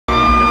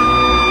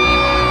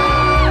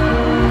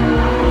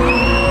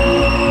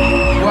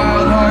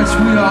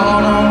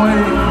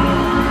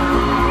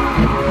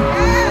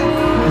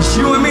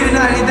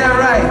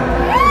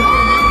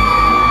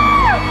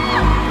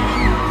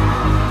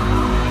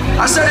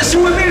Chris,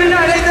 you with me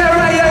tonight, ain't that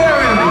right? Yeah, yeah.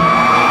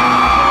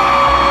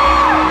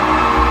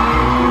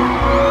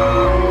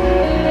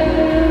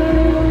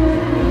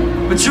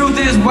 The truth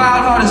is, Wild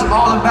Heart is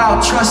all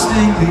about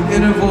trusting the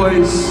inner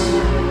voice,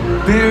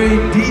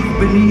 buried deep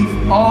beneath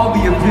all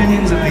the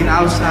opinions of the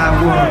outside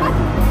world.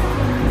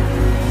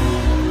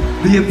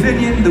 The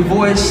opinion, the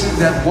voice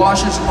that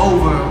washes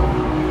over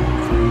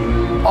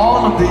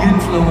all of the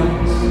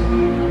influence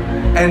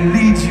and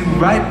leads you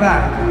right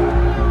back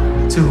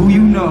to who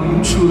you know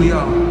you truly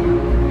are.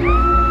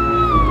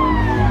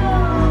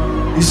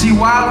 You see,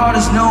 Wild Heart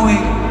is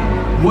knowing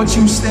what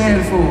you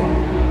stand for,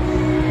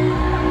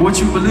 what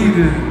you believe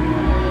in,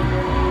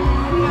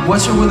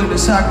 what you're willing to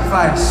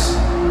sacrifice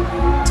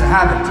to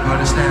have it, you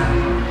understand?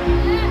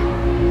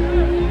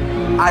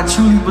 I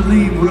truly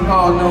believe we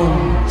all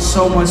know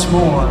so much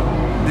more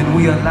than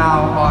we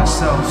allow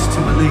ourselves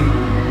to believe.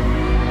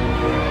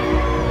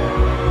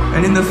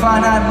 And in the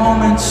finite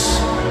moments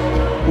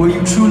where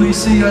you truly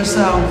see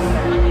yourself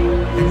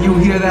and you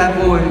hear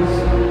that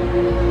voice,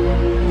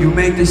 you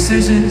make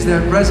decisions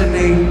that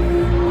resonate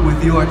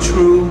with your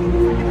true,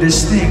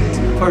 distinct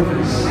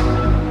purpose.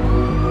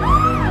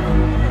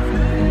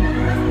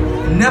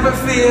 Never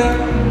fear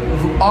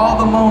of all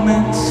the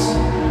moments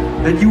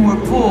that you were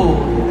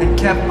pulled and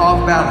kept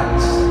off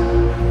balance.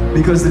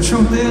 Because the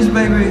truth is,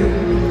 baby,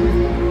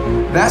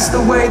 that's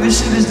the way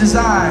this shit is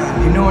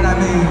designed, you know what I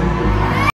mean?